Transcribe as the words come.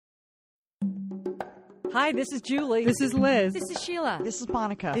Hi, this is Julie. This is Liz. This is Sheila. This is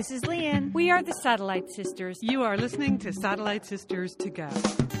Monica. This is Leanne. We are the Satellite Sisters. You are listening to Satellite Sisters to Go.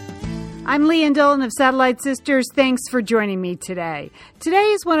 I'm Leanne Dillon of Satellite Sisters. Thanks for joining me today. Today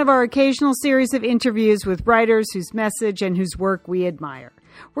is one of our occasional series of interviews with writers whose message and whose work we admire.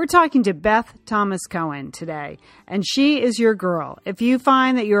 We're talking to Beth Thomas Cohen today, and she is your girl. If you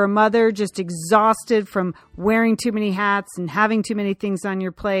find that you're a mother just exhausted from wearing too many hats and having too many things on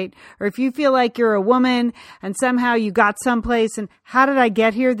your plate, or if you feel like you're a woman and somehow you got someplace and how did I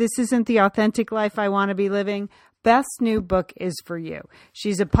get here? This isn't the authentic life I want to be living. Beth's new book is for you.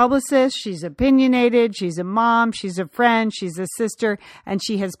 She's a publicist, she's opinionated, she's a mom, she's a friend, she's a sister, and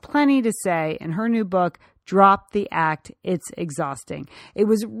she has plenty to say in her new book, Drop the Act, It's Exhausting. It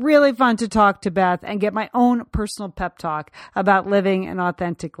was really fun to talk to Beth and get my own personal pep talk about living an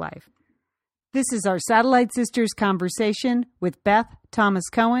authentic life. This is our Satellite Sisters conversation with Beth Thomas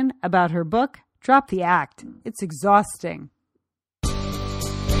Cohen about her book, Drop the Act, It's Exhausting.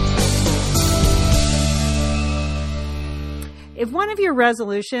 If one of your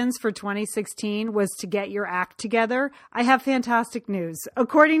resolutions for 2016 was to get your act together, I have fantastic news.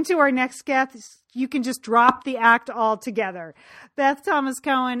 According to our next guest, you can just drop the act altogether. Beth Thomas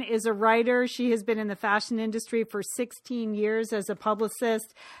Cohen is a writer. She has been in the fashion industry for 16 years as a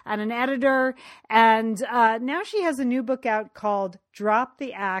publicist and an editor. And now she has a new book out called Drop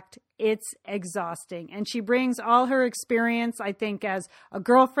the Act, It's Exhausting. And she brings all her experience, I think, as a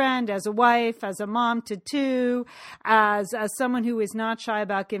girlfriend, as a wife, as a mom to two, as someone who is not shy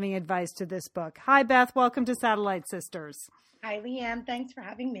about giving advice to this book. Hi, Beth. Welcome to Satellite Sisters. Hi, Leanne. Thanks for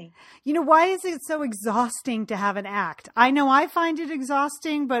having me. You know, why is it so exhausting to have an act? I know I find it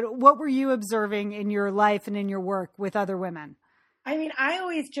exhausting, but what were you observing in your life and in your work with other women? I mean, I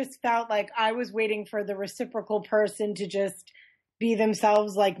always just felt like I was waiting for the reciprocal person to just be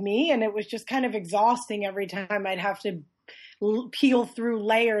themselves like me. And it was just kind of exhausting every time I'd have to peel through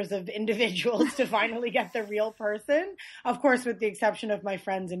layers of individuals to finally get the real person. Of course, with the exception of my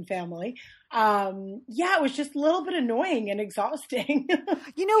friends and family. It was just a little bit annoying and exhausting.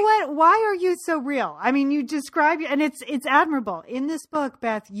 You know what? Why are you so real? I mean, you describe, and it's admirable. In this book,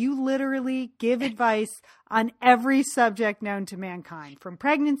 Beth, you literally give advice on every subject known to mankind, from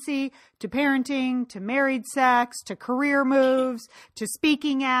pregnancy to parenting, to married sex, to career moves, to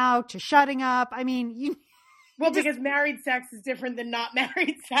speaking out, to shutting up. I mean, you... Well, because married sex is different than not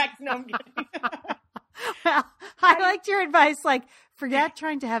married sex. No, I'm kidding. Well, I liked your advice, like, forget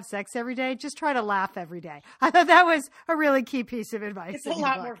trying to have sex every day. Just try to laugh every day. I thought that was a really key piece of advice. It's a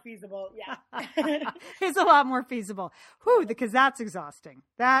lot more feasible, yeah. It's a lot more feasible. Whew, because that's exhausting.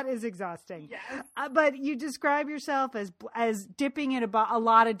 That is exhausting. Yes. But you describe yourself as dipping in a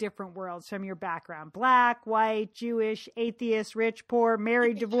lot of different worlds from your background. Black, white, Jewish, atheist, rich, poor,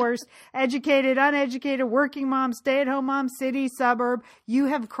 married, divorced, educated, uneducated, working mom, stay-at-home mom, city, suburb. You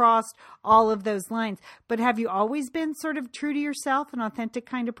have crossed all of those lines. But have you always been sort of true to yourself, an authentic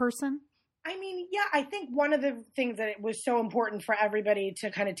kind of person? I mean, yeah, I think one of the things that it was so important for everybody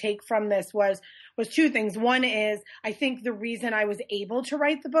to kind of take from this was two things. One is, I think the reason I was able to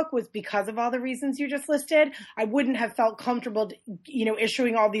write the book was because of all the reasons you just listed. I wouldn't have felt comfortable,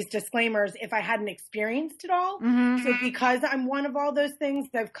 issuing all these disclaimers if I hadn't experienced it all. Mm-hmm. So because I'm one of all those things,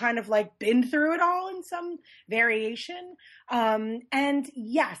 I've kind of like been through it all in some variation. And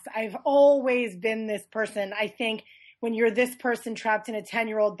yes, I've always been this person. I think when you're this person trapped in a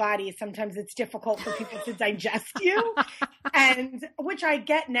 10-year-old body, sometimes it's difficult for people to digest you. And which I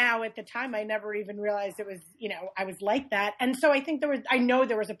get now. At the time, I never even realized it was, I was like that. And so I think I know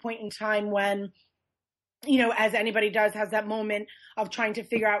there was a point in time when, as anybody does, has that moment of trying to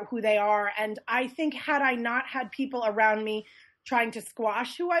figure out who they are. And I think had I not had people around me trying to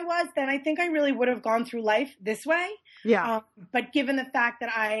squash who I was, then I think I really would have gone through life this way. Yeah. But given the fact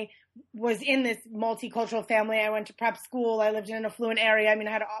that I was in this multicultural family, I went to prep school, I lived in an affluent area. I mean,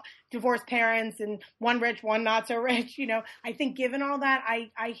 I had divorced parents and one rich, one not so rich. I think given all that,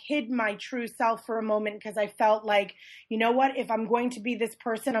 I hid my true self for a moment because I felt like, you know what, if I'm going to be this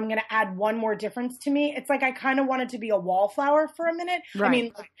person, I'm going to add one more difference to me. It's like I kind of wanted to be a wallflower for a minute. Right. I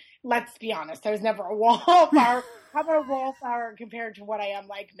mean, let's be honest, I was never a wallflower. How about a wallflower compared to what I am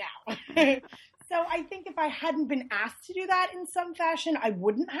like now? So I think if I hadn't been asked to do that in some fashion, I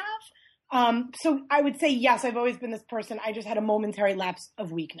wouldn't have. So I would say, yes, I've always been this person. I just had a momentary lapse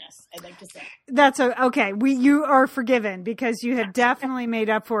of weakness, I'd like to say. That's okay. You are forgiven because you have definitely made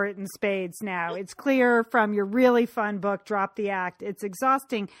up for it in spades now. It's clear from your really fun book, Drop the Act. It's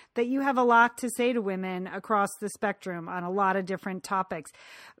exhausting that you have a lot to say to women across the spectrum on a lot of different topics.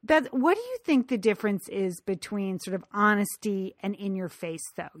 Beth, what do you think the difference is between sort of honesty and in your face,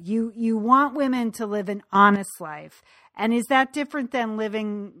 though? You want women to live an honest life. And is that different than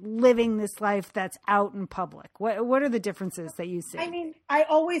living this life that's out in public? What are the differences that you see? I mean, I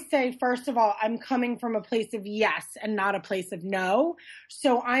always say, first of all, I'm coming from a place of yes and not a place of no.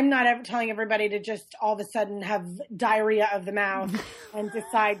 So I'm not ever telling everybody to just all of a sudden have diarrhea of the mouth and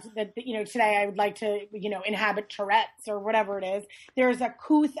decide that, today I would like to, inhabit Tourette's or whatever it is. There's a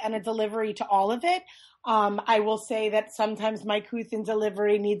couth and a delivery to all of it. I will say that sometimes my couth and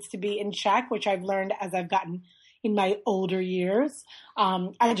delivery needs to be in check, which I've learned as I've gotten in my older years.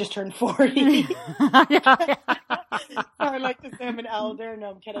 I just turned 40. So I like to say I'm an elder.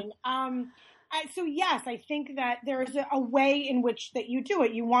 No, I'm kidding. So yes, I think that there's a way in which that you do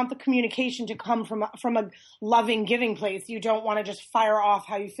it. You want the communication to come from a loving, giving place. You don't want to just fire off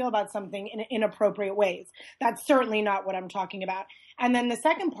how you feel about something in inappropriate ways. That's certainly not what I'm talking about. And then the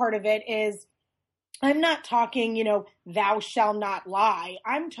second part of it is, I'm not talking, thou shall not lie.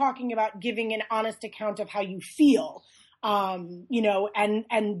 I'm talking about giving an honest account of how you feel, and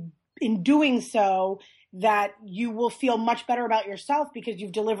in doing so, that you will feel much better about yourself because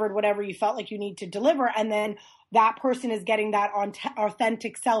you've delivered whatever you felt like you need to deliver. And then that person is getting that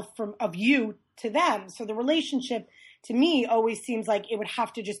authentic self of you to them. So the relationship to me always seems like it would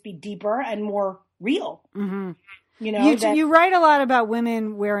have to just be deeper and more real. Mm-hmm. You write a lot about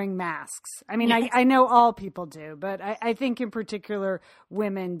women wearing masks. I mean, yes. I know all people do, but I think in particular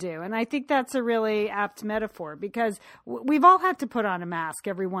women do. And I think that's a really apt metaphor because we've all had to put on a mask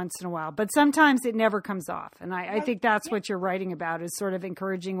every once in a while, but sometimes it never comes off. And I think that's what you're writing about is sort of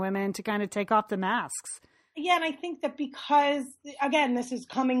encouraging women to kind of take off the masks. Yeah, and I think that because, again, this is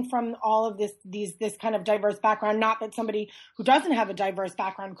coming from all of this kind of diverse background, not that somebody who doesn't have a diverse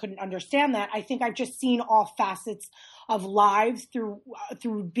background couldn't understand that. I think I've just seen all facets of lives through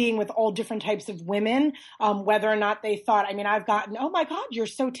being with all different types of women, whether or not they thought, I've gotten, oh my God, you're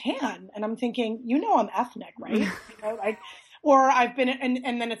so tan. And I'm thinking, I'm ethnic, right? Or I've been,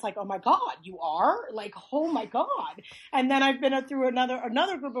 and then it's like, oh my God, you are? Like, oh my God. And then I've been through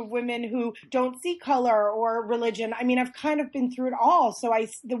another group of women who don't see color or religion. I've kind of been through it all. So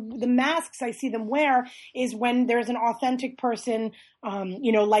the masks I see them wear is when there's an authentic person,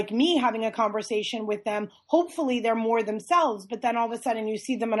 like me having a conversation with them. Hopefully they're more themselves, but then all of a sudden you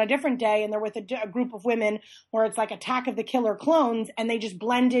see them on a different day and they're with a group of women where it's like Attack of the Killer clones and they just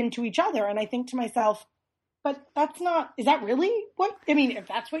blend into each other. And I think to myself, but is that really what, if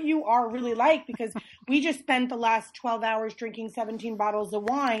that's what you are really like, because we just spent the last 12 hours drinking 17 bottles of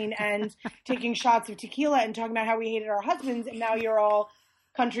wine and taking shots of tequila and talking about how we hated our husbands. And now you're all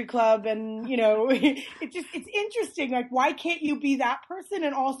country club and, it's interesting. Like, why can't you be that person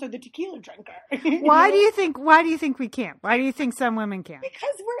and also the tequila drinker? Why do you think we can't? Why do you think some women can't?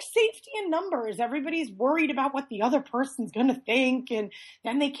 Because we're safety in numbers. Everybody's worried about what the other person's going to think. And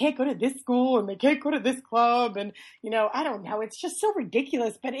then they can't go to this school and they can't go to this club. And, I don't know. It's just so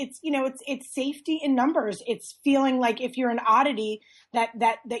ridiculous, but it's safety in numbers. It's feeling like if you're an oddity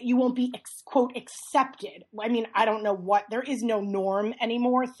that you won't be quote accepted. I don't know there is no norm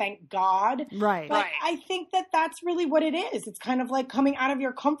anymore. Thank God. Right. But I think that that's really what it is. It's kind of like coming out of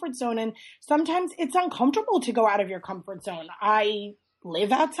your comfort zone. And sometimes it's uncomfortable to go out of your comfort zone. I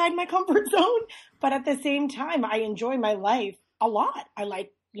live outside my comfort zone, but at the same time, I enjoy my life a lot. I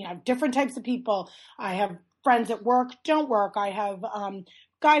like, different types of people. I have friends at work, don't work. I have,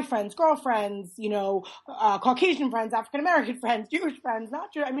 guy friends, girlfriends, Caucasian friends, African-American friends, Jewish friends,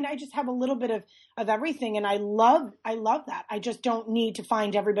 not Jewish. I just have a little bit of everything. And I love that. I just don't need to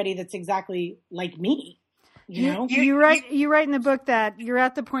find everybody that's exactly like me. You write in the book that you're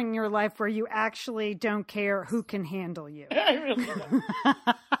at the point in your life where you actually don't care who can handle you. I really don't.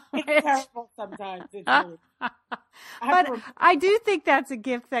 It's terrible sometimes. It's really, but I do think that's a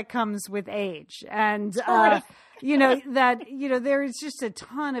gift that comes with age. And, there is just a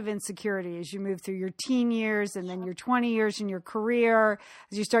ton of insecurity as you move through your teen years and then your 20 years in your career,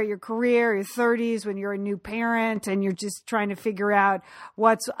 as you start your career, your 30s when you're a new parent and you're just trying to figure out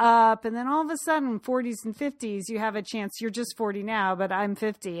what's up. And then all of a sudden, 40s and 50s, you have a chance. You're just 40 now, but I'm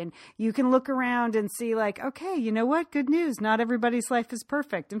 50. And you can look around and see like, okay, you know what? Good news. Not everybody's life is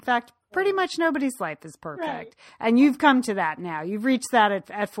perfect. In fact, pretty much nobody's life is perfect. Right. And you've come to that now. You've reached that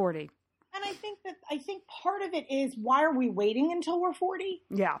at 40. And I think part of it is, why are we waiting until we're 40?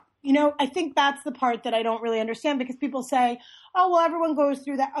 Yeah. I think that's the part that I don't really understand, because people say, oh, well, everyone goes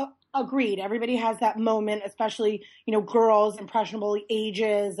through that. Agreed. Everybody has that moment, especially, girls, impressionable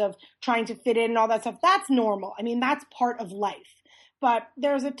ages of trying to fit in and all that stuff. That's normal. I mean, that's part of life. But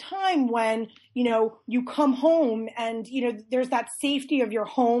there's a time when, you come home and, there's that safety of your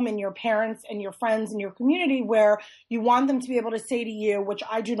home and your parents and your friends and your community where you want them to be able to say to you, which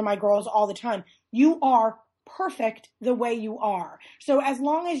I do to my girls all the time, you are perfect the way you are. So as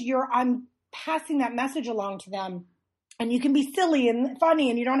long as I'm passing that message along to them, and you can be silly and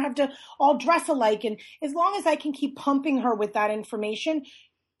funny and you don't have to all dress alike. And as long as I can keep pumping her with that information,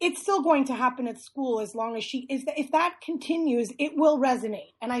 it's still going to happen at school as long as she is. If that continues, it will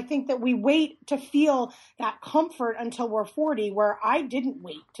resonate. And I think that we wait to feel that comfort until we're 40, where I didn't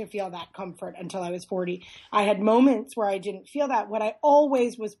wait to feel that comfort until I was 40. I had moments where I didn't feel that, when I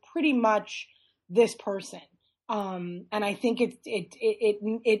always was pretty much this person. And I think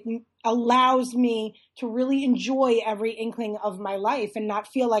it allows me to really enjoy every inkling of my life and not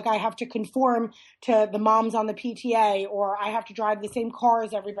feel like I have to conform to the moms on the PTA, or I have to drive the same car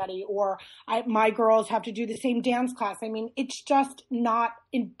as everybody, or my girls have to do the same dance class. I mean, it's just not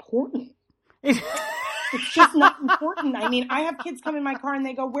important. It's just not important. I mean, I have kids come in my car and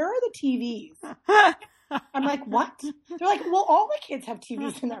they go, where are the TVs? I'm like, what? They're like, well, all the kids have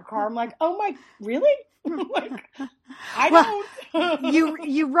TVs in their car. I'm like, oh my, really? Like, I don't.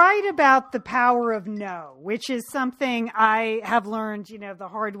 You write about the power of no, which is something I have learned, the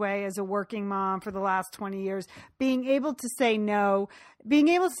hard way as a working mom for the last 20 years. Being able to say no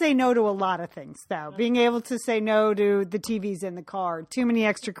to a lot of things, though. Being able to say no to the TVs in the car, too many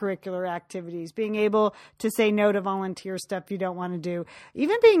extracurricular activities, being able to say no to volunteer stuff you don't want to do,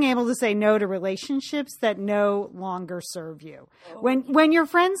 even being able to say no to relationships that no longer serve you. When your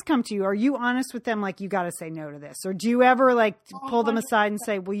friends come to you, are you honest with them, like, you got to say no to this? Or do you ever pull them aside and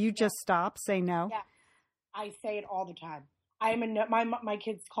say, will you just stop, say no? Yeah, I say it all the time. I am my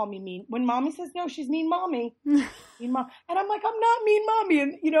kids call me mean. When mommy says no, she's mean mommy. Mean mom. And I'm like, I'm not mean mommy.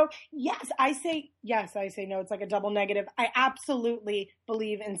 And, yes, I say no. It's like a double negative. I absolutely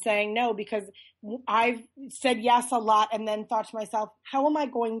believe in saying no, because I've said yes a lot and then thought to myself, how am I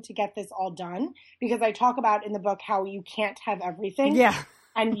going to get this all done? Because I talk about in the book how you can't have everything. Yeah.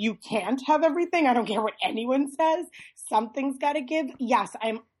 And you can't have everything. I don't care what anyone says. Something's got to give. Yes,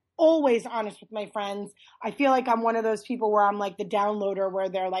 I'm always honest with my friends. I feel like I'm one of those people where I'm like the downloader, where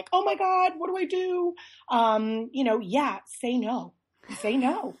they're like, oh my God, what do I do? Say no. Say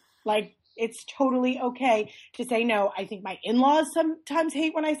no. Like, it's totally okay to say no. I think my in-laws sometimes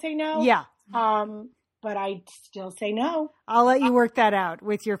hate when I say no. Yeah. But I still say no. I'll let you work that out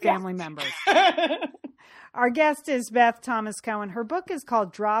with your family members. Our guest is Beth Thomas Cohen. Her book is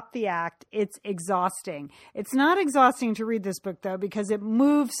called Drop the Act. It's exhausting. It's not exhausting to read this book, though, because it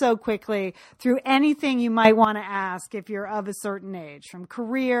moves so quickly through anything you might want to ask if you're of a certain age, from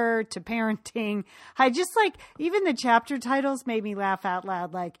career to parenting. I just even the chapter titles made me laugh out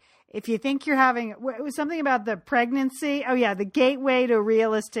loud. Like, if you think you're having, it was something about the pregnancy. Oh, yeah. The gateway to a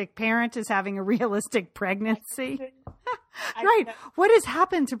realistic parent is having a realistic pregnancy. Right. What has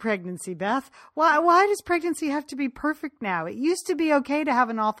happened to pregnancy, Beth? Why does pregnancy have to be perfect now? It used to be okay to have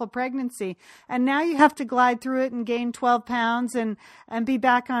an awful pregnancy, and now you have to glide through it and gain 12 pounds and be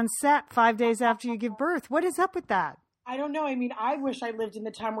back on set 5 days after you give birth. What is up with that? I don't know. I mean, I wish I lived in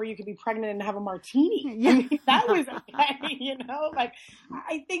the time where you could be pregnant and have a martini. Yeah. I mean, that was okay, Like,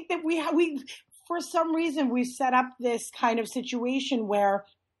 I think that we for some reason, we set up this kind of situation where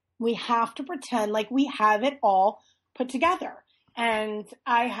we have to pretend like we have it all put together. And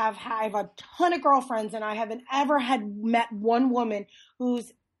I have a ton of girlfriends, and I haven't ever met one woman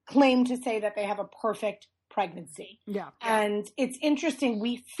who's claimed to say that they have a perfect pregnancy. Yeah. And it's interesting.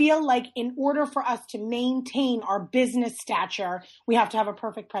 We feel like in order for us to maintain our business stature, we have to have a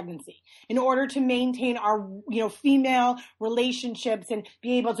perfect pregnancy. In order to maintain our, female relationships and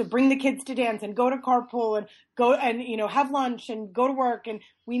be able to bring the kids to dance and go to carpool and go and, have lunch and go to work. And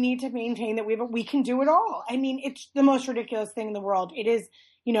we need to maintain that we can do it all. I mean, it's the most ridiculous thing in the world. It is,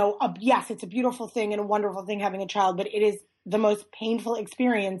 yes, it's a beautiful thing and a wonderful thing having a child, but it is the most painful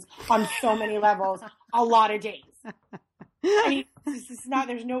experience on so many levels, a lot of days. I mean,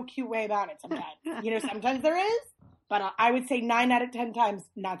 there's no cute way about it sometimes. Sometimes there is, but I would say 9 out of 10 times,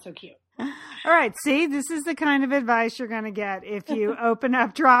 not so cute. All right. See, this is the kind of advice you're going to get if you open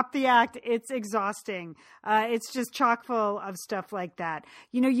up, drop the act. It's exhausting. It's just chock full of stuff like that.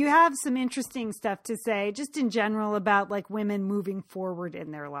 You have some interesting stuff to say just in general about like women moving forward in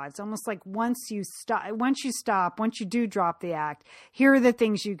their lives. Almost like once you do drop the act, here are the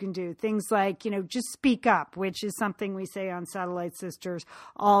things you can do. Things like, just speak up, which is something we say on Satellite Sisters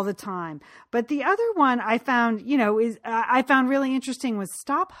all the time. But the other one I found, I found really interesting was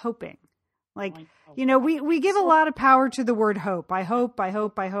stop hoping. Like, we give a lot of power to the word hope. I hope.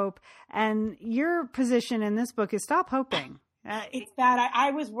 And your position in this book is stop hoping. It's that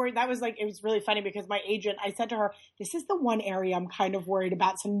I was worried. That was it was really funny because my agent, I said to her, this is the one area I'm kind of worried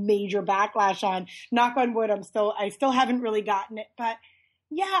about some major backlash on. Knock on wood, I still haven't really gotten it. But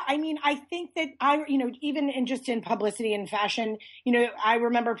yeah, I mean, I think that even in publicity and fashion, I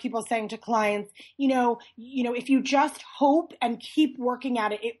remember people saying to clients, if you just hope and keep working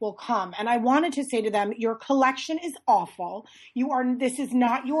at it, it will come. And I wanted to say to them, your collection is awful. This is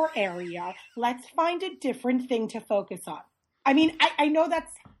not your area. Let's find a different thing to focus on. I mean, I know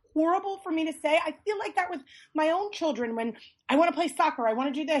that's horrible for me to say. I feel like that with my own children when I want to play soccer, I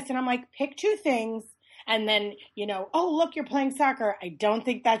want to do this. And I'm like, pick two things. And then, oh, look, you're playing soccer. I don't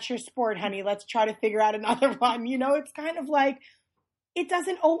think that's your sport, honey. Let's try to figure out another one. It's kind of like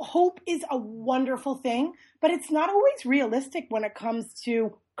hope is a wonderful thing, but it's not always realistic when it comes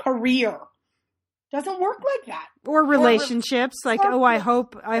to career. Doesn't work like that. Or relationships, I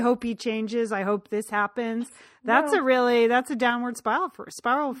hope he changes. I hope this happens. That's a downward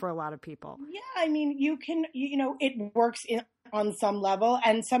spiral for a lot of people. Yeah, I mean, you can, it works on some level.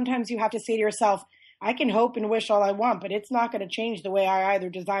 And sometimes you have to say to yourself, I can hope and wish all I want, but it's not going to change the way I either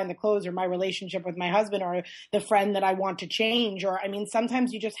design the clothes or my relationship with my husband or the friend that I want to change. Or, I mean,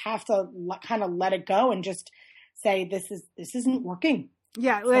 sometimes you just have to kind of let it go and just say, this isn't working.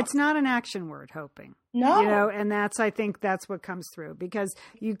 Yeah, it's not an action word, hoping. No. And I think that's what comes through because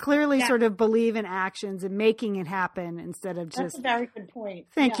you clearly sort of believe in actions and making it happen instead of just. That's a very good point.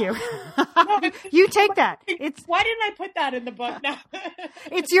 Thank you. You take that. Why didn't I put that in the book now?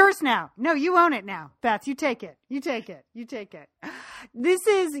 It's yours now. No, you own it now. Beth, you take it. This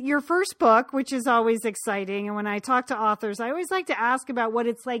is your first book, which is always exciting. And when I talk to authors, I always like to ask about what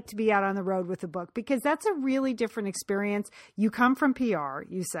it's like to be out on the road with a book because that's a really different experience. You come from PR,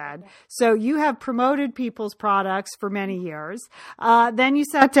 you said. So you have promoted people's products for many years. Then you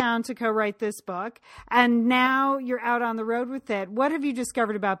sat down to co-write this book, and now you're out on the road with it. What have you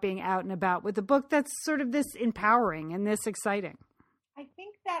discovered about being out and about with a book that's sort of this empowering and this exciting? I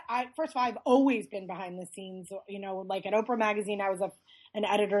think that first of all, I've always been behind the scenes, like at Oprah Magazine, I was an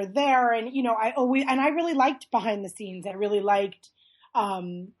editor there. And, I really liked behind the scenes. I really liked,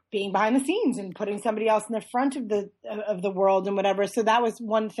 being behind the scenes and putting somebody else in the front of the world and whatever. So that was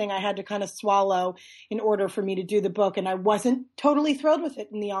one thing I had to kind of swallow in order for me to do the book. And I wasn't totally thrilled with it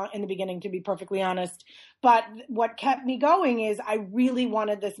in the beginning, to be perfectly honest. But what kept me going is I really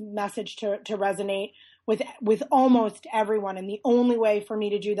wanted this message to resonate with almost everyone. And the only way for me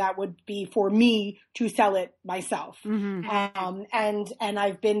to do that would be for me to sell it myself. Mm-hmm. And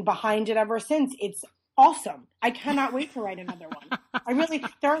I've been behind it ever since. It's awesome. I cannot wait to write another one.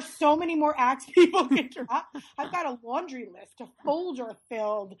 There are so many more acts people can drop. I've got a laundry list, a folder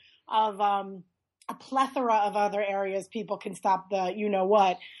filled of a plethora of other areas people can stop the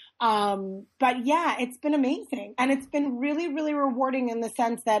what. But yeah, it's been amazing. And it's been really, really rewarding in the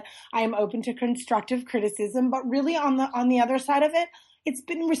sense that I am open to constructive criticism, but really on the other side of it, it's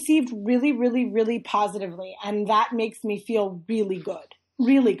been received really, really, really positively. And that makes me feel really good,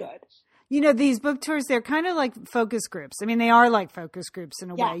 really good. These book tours, they're kind of like focus groups. I mean, they are like focus groups in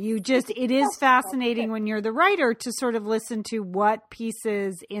a way. It is fascinating when you're the writer to sort of listen to what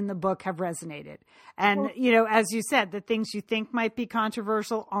pieces in the book have resonated. And, as you said, the things you think might be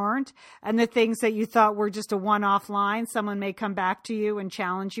controversial aren't. And the things that you thought were just a one-off line, someone may come back to you and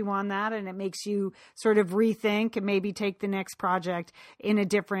challenge you on that. And it makes you sort of rethink and maybe take the next project in a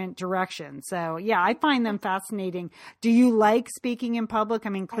different direction. So, yeah, I find them fascinating. Do you like speaking in public? I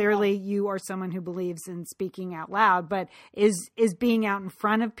mean, clearly you are someone who believes in speaking out loud, but is being out in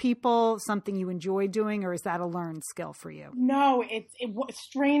front of people something you enjoy doing, or is that a learned skill for you? No,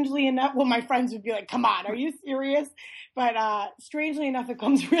 strangely enough, well, my friends would be like, come on, are you serious? But strangely enough, it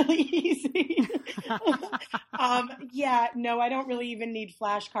comes really easy. I don't really even need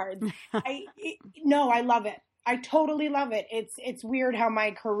flashcards. I love it. I totally love it. It's weird how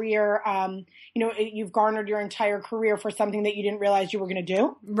my career, you've garnered your entire career for something that you didn't realize you were going to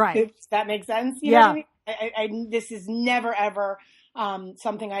do. Right. Does that make sense? You know what I mean? This is never, ever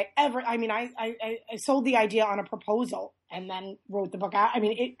something I sold the idea on a proposal. and then wrote the book out. I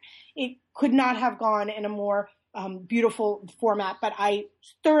mean, it could not have gone in a more beautiful format, but I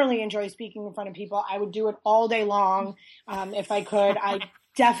thoroughly enjoy speaking in front of people. I would do it all day long if I could. I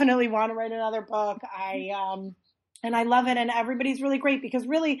definitely want to write another book. And I love it. And everybody's really great because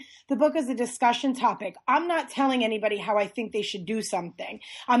really the book is a discussion topic. I'm not telling anybody how I think they should do something.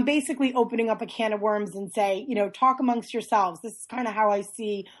 I'm basically opening up a can of worms and say, talk amongst yourselves. This is kind of how I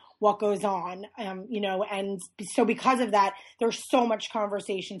see what goes on, and so because of that, there's so much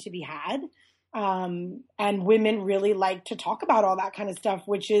conversation to be had. And women really like to talk about all that kind of stuff,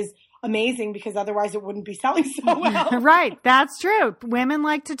 which is amazing because otherwise it wouldn't be selling so well. Right. That's true. Women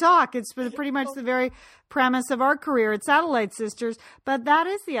like to talk. It's pretty much the very premise of our career at Satellite Sisters. But that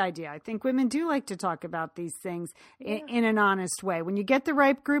is the idea. I think women do like to talk about these things in an honest way. When you get the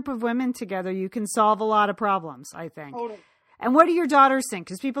right group of women together, you can solve a lot of problems, I think. Totally. And what do your daughters think?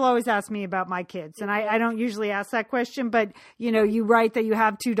 Because people always ask me about my kids, and I don't usually ask that question. But, you write that you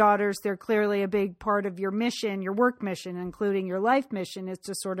have 2 daughters. They're clearly a big part of your mission, your work mission, including your life mission, is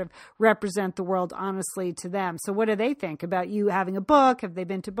to sort of represent the world honestly to them. So what do they think about you having a book? Have they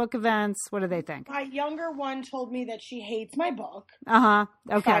been to book events? What do they think? My younger one told me that she hates my book. Uh-huh.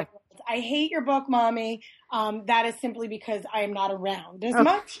 Okay. I hate your book, Mommy. That is simply because I am not around as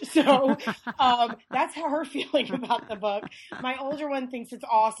much. So that's how her feeling about the book. My older one thinks it's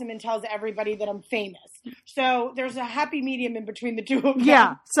awesome and tells everybody that I'm famous. So there's a happy medium in between the two of them.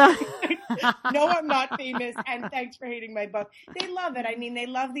 Yeah. So no, I'm not famous. And thanks for hating my book. They love it. I mean, they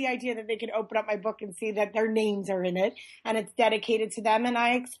love the idea that they could open up my book and see that their names are in it and it's dedicated to them. And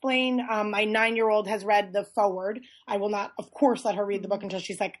I explain, my 9-year-old has read the foreword. I will not, of course, let her read the book until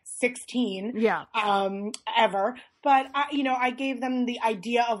she's like 16. Yeah. Ever. But, I gave them the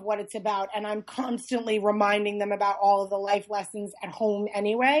idea of what it's about, and I'm constantly reminding them about all of the life lessons at home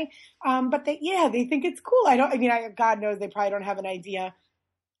anyway. But they think it's cool. God knows they probably don't have an idea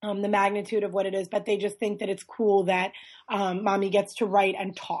the magnitude of what it is, but they just think that it's cool that Mommy gets to write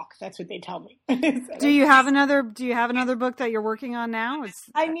and talk. That's what they tell me. So, do you have another book that you're working on now?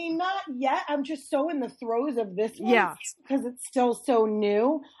 Not yet. I'm just so in the throes of this one. Yeah. Because it's still so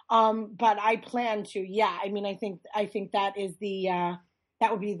new. But I plan to. Yeah. I think that is that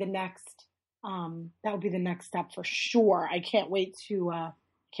would be the next step for sure. I can't wait to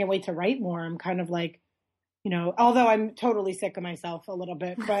write more. I'm kind of like, although I'm totally sick of myself a little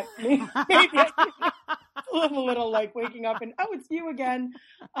bit, but maybe I'm a little like waking up and, it's you again.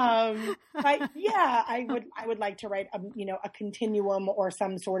 But yeah, I would like to write a continuum or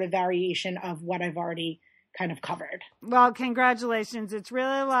some sort of variation of what I've already kind of covered. Well, congratulations. It's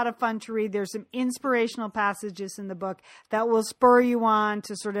really a lot of fun to read. There's some inspirational passages in the book that will spur you on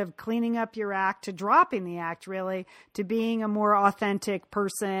to sort of cleaning up your act, to dropping the act, really, to being a more authentic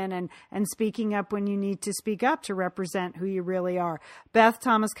person and speaking up when you need to speak up to represent who you really are. Beth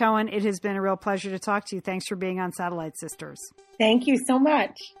Thomas Cohen, it has been a real pleasure to talk to you. Thanks for being on Satellite Sisters. Thank you so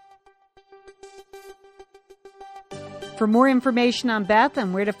much. For more information on Beth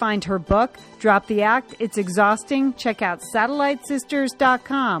and where to find her book, Drop the Act, It's Exhausting, check out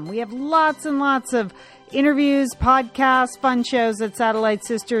SatelliteSisters.com. We have lots and lots of interviews, podcasts, fun shows at Satellite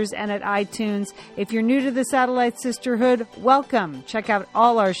Sisters and at iTunes. If you're new to the Satellite Sisterhood, welcome. Check out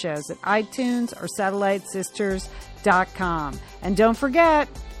all our shows at iTunes or SatelliteSisters.com. And don't forget,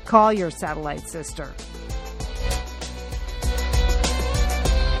 call your Satellite Sister.